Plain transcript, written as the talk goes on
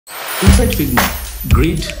Inside Figma,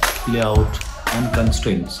 grid, layout and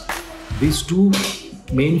constraints. These two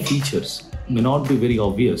main features may not be very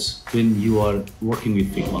obvious when you are working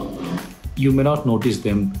with Figma. You may not notice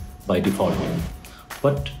them by default.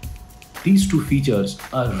 But these two features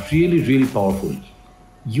are really powerful.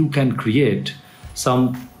 You can create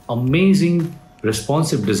some amazing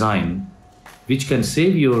responsive design which can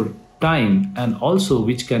save your time and also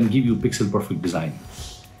which can give you pixel perfect design.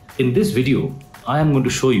 In this video, I am going to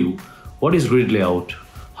show you what is grid layout,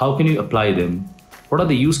 how can you apply them, what are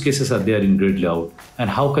the use cases are there in grid layout, and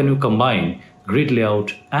how can you combine grid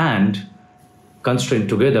layout and constraint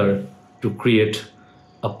together to create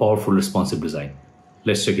a powerful responsive design.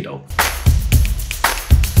 Let's check it out.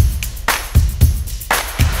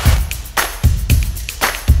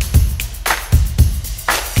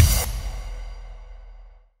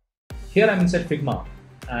 Here I'm inside Figma,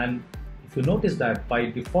 and if you notice that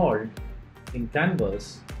by default in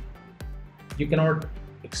Canvas, you cannot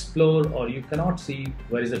explore or you cannot see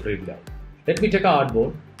where is the grid layout. Let me take a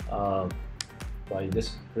artboard by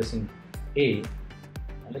just pressing A.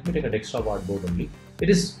 Let me take a desktop artboard only. It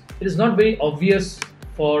is not very obvious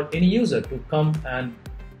for any user to come and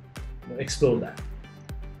explore that.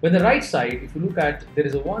 When the right side, if you look at, there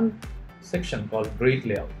is one section called grid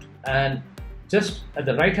layout, and just at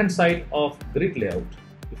the right hand side of grid layout,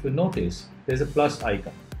 if you notice, there is a plus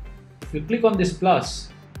icon. If you click on this plus,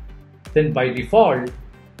 then by default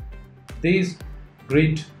this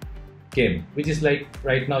grid came, which is like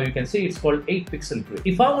right now you can see it's called 8 pixel grid.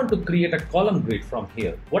 If I want to create a column grid from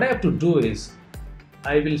here, what I have to do is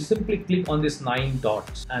I will simply click on this 9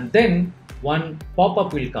 dots, and then one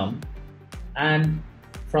pop-up will come, and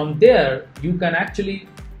from there you can actually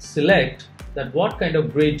select that what kind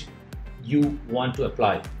of grid you want to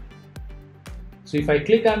apply. So if I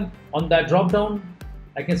click on that drop down,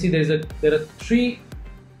 I can see there are 3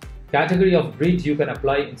 category of grid you can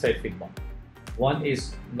apply inside Figma. One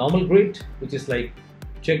is normal grid, which is like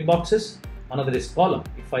check boxes. Another is column.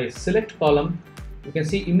 If I select column, you can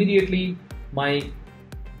see immediately my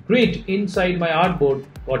grid inside my artboard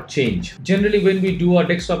got changed. Generally, when we do a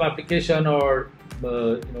desktop application or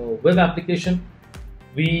web application,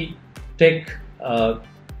 we take 12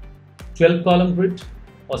 column grid,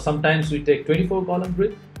 or sometimes we take 24 column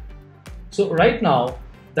grid. So right now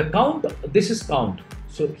the count, this is count.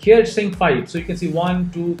 So here it's saying 5. So you can see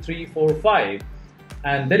 1, 2, 3, 4, 5,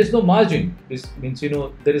 and there is no margin. This means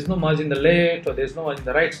there is no margin in the left or there is no margin in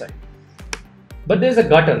the right side. But there is a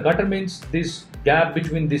gutter. Gutter means this gap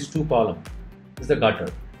between these two columns is the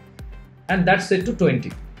gutter, and that's set to 20.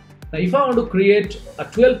 Now if I want to create a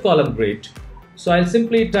 12 column grid, so I'll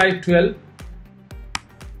simply type 12.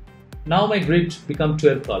 Now my grid become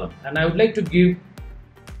 12 column, and I would like to give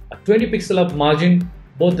a 20 pixel of margin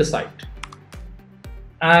both the side,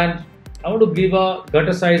 and I want to give a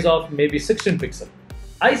gutter size of maybe 16 pixel.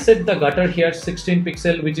 I set the gutter here 16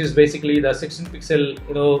 pixel, which is basically the 16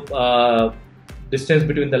 pixel distance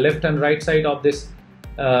between the left and right side of this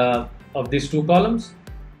of these two columns,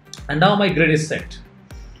 and now my grid is set.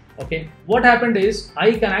 Okay, what happened is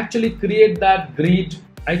I can actually create that grid.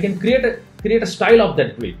 I can create a style of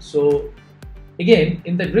that grid. So again,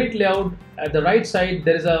 in the grid layout at the right side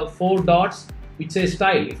there is a 4 dots which says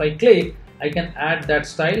style. If I click, I can add that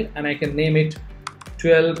style and I can name it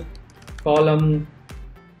 12 column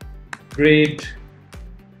grid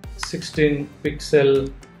 16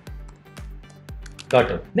 pixel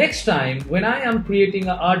gutter. Next time when I am creating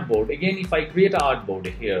an artboard, again if I create an artboard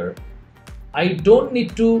here, I don't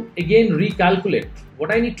need to again recalculate.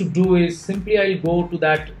 What I need to do is simply I'll go to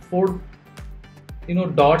that 4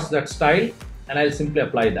 dots, that style, and I'll simply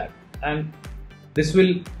apply that, and this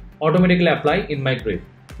will automatically apply in my grid.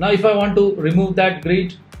 Now if I want to remove that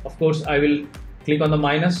grid, of course I will click on the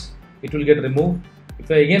minus, it will get removed. If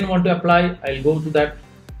I again want to apply, I'll go to that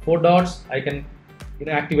 4 dots. I can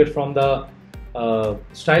activate from the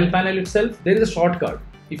style panel itself. There is a shortcut.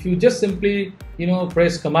 If you just simply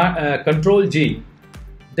press Control G,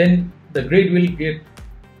 then the grid will get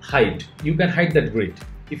hide. You can hide that grid.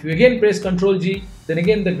 If you again press Control G, then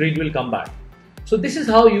again the grid will come back. So this is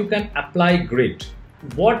how you can apply grid.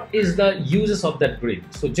 What is the uses of that grid?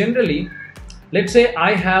 So generally, let's say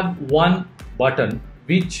I have one button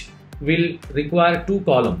which will require 2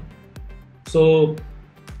 columns. So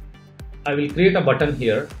I will create a button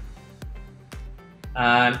here,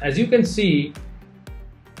 and as you can see,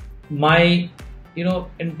 my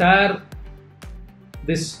entire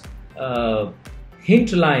this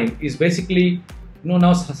hint line is basically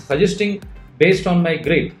now suggesting based on my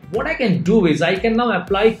grid. What I can do is I can now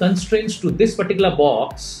apply constraints to this particular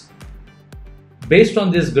box based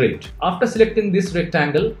on this grid. After selecting this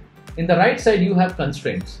rectangle, in the right side you have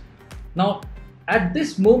constraints. Now at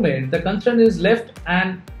this moment the constraint is left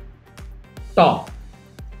and top,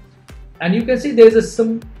 and you can see there is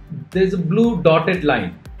a blue dotted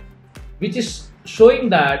line which is showing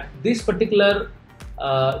that this particular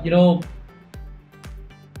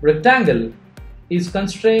rectangle is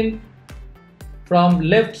constrained from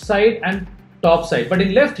left side and top side, but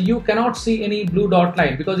in left you cannot see any blue dot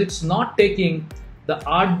line because it's not taking the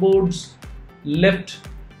artboard's left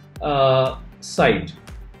side.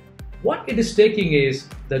 What it is taking is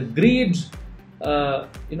the grid's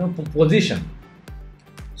position.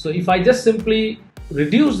 So if I just simply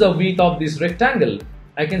reduce the width of this rectangle,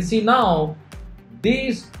 I can see now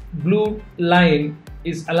this blue line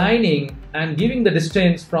is aligning and giving the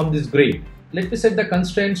distance from this grid. Let me set the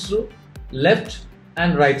constraints to left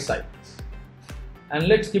and right side, and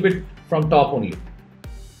let's keep it from top only.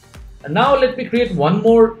 And now let me create one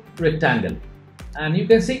more rectangle, and you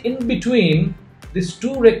can see in between these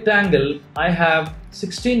two rectangle I have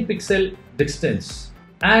 16 pixel distance,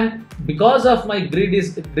 and because of my grid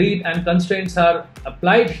and constraints are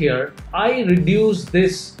applied here, I reduce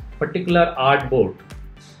this particular artboard.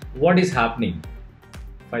 What is happening?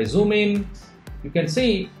 If I zoom in, you can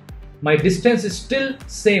see my distance is still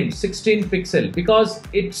same 16 pixel because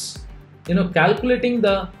it's calculating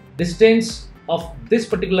the distance of this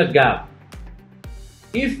particular gap.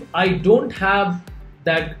 If I don't have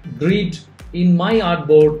that grid in my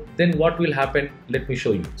artboard, then what will happen? Let me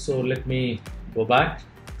show you. So let me go back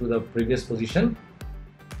to the previous position.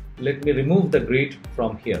 Let me remove the grid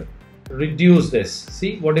from here. Reduce this.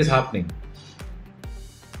 See what is happening.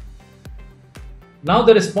 Now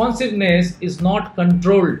the responsiveness is not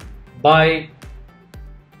controlled by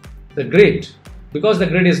the grid because the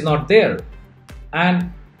grid is not there,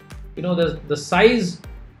 and the size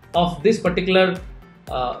of this particular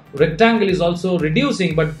rectangle is also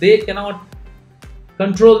reducing, but they cannot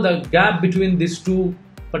control the gap between these two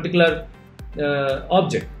particular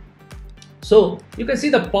object. So you can see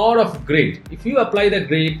the power of grid. If you apply the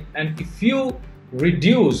grid and if you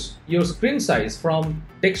reduce your screen size from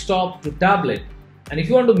desktop to tablet, and if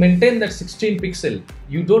you want to maintain that 16 pixel,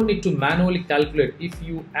 you don't need to manually calculate if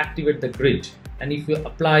you activate the grid and if you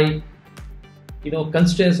apply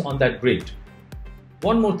constraints on that grid.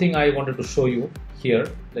 One more thing I wanted to show you here.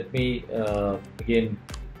 Let me again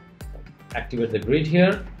activate the grid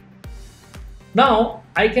here. Now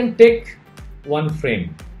I can take one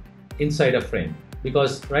frame inside a frame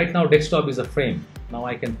because right now desktop is a frame. Now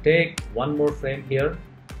I can take one more frame here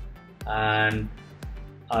and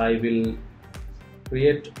I will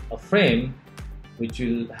create a frame which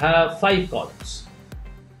will have 5 columns.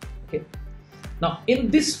 Okay. Now in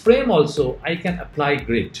this frame also I can apply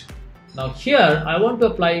grid. Now here I want to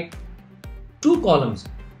apply 2 columns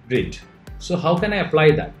grid. So how can I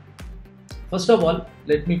apply that? First of all,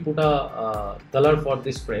 let me put a color for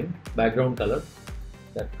this frame, background color.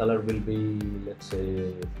 That color will be, let's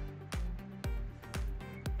say,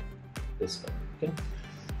 this color. Okay.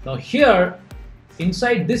 Now here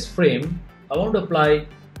inside this frame I want to apply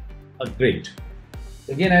a grid.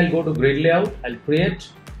 Again I'll go to grid layout,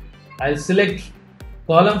 I'll select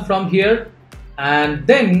column from here, and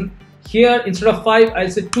then here instead of 5 I'll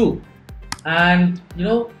say 2, and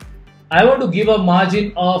I want to give a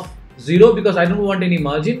margin of 0 because I don't want any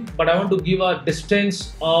margin, but I want to give a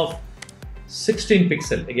distance of 16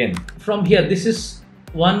 pixel. Again from here, this is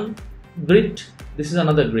one grid, this is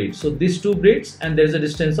another grid, so these 2 grids, and there is a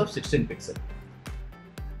distance of 16 pixel.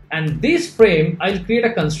 And this frame I'll create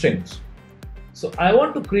a constraint. So I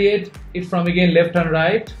want to create it from again left and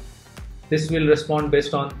right. This will respond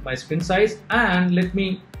based on my screen size, and let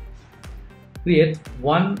me create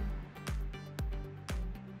one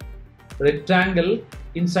rectangle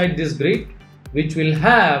inside this grid which will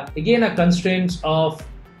have again a constraint of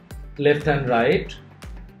left and right.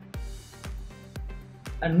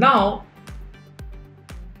 And now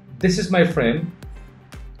this is my frame,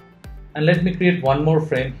 and let me create one more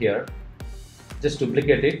frame here. Just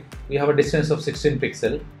duplicate it. We have a distance of 16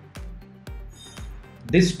 pixel.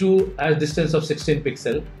 This 2 has distance of 16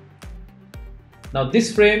 pixel. Now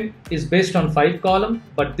this frame is based on 5 column,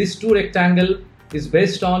 but this 2 rectangle is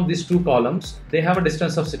based on these 2 columns. They have a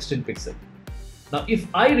distance of 16 pixel. Now if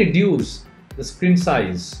I reduce the screen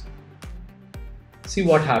size, see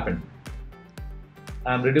what happened.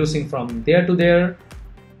 I'm reducing from there to there,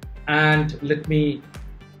 and let me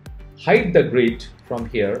hide the grid from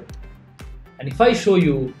here, and if I show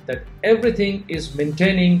you that everything is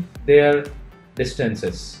maintaining their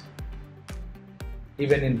distances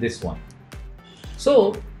even in this one.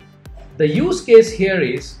 So the use case here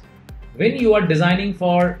is when you are designing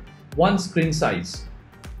for one screen size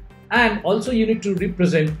And also you need to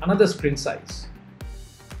represent another screen size,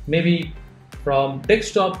 maybe from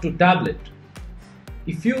desktop to tablet.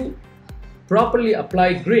 If you properly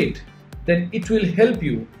apply grid, then it will help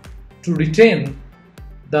you to retain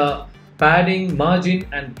the padding, margin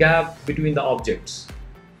and gap between the objects.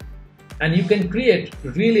 And you can create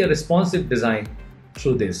really a responsive design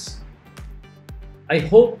through this. I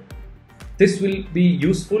hope this will be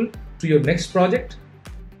useful to your next project.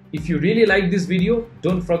 If you really like this video,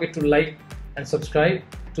 don't forget to like and subscribe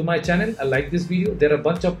to my channel. I like this video. There are a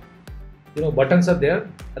bunch of buttons are there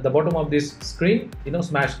at the bottom of this screen.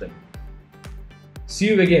 Smash them. See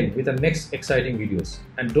you again with the next exciting videos.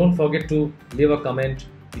 And don't forget to leave a comment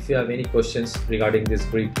if you have any questions regarding this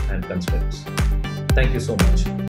grid and constraints. Thank you so much.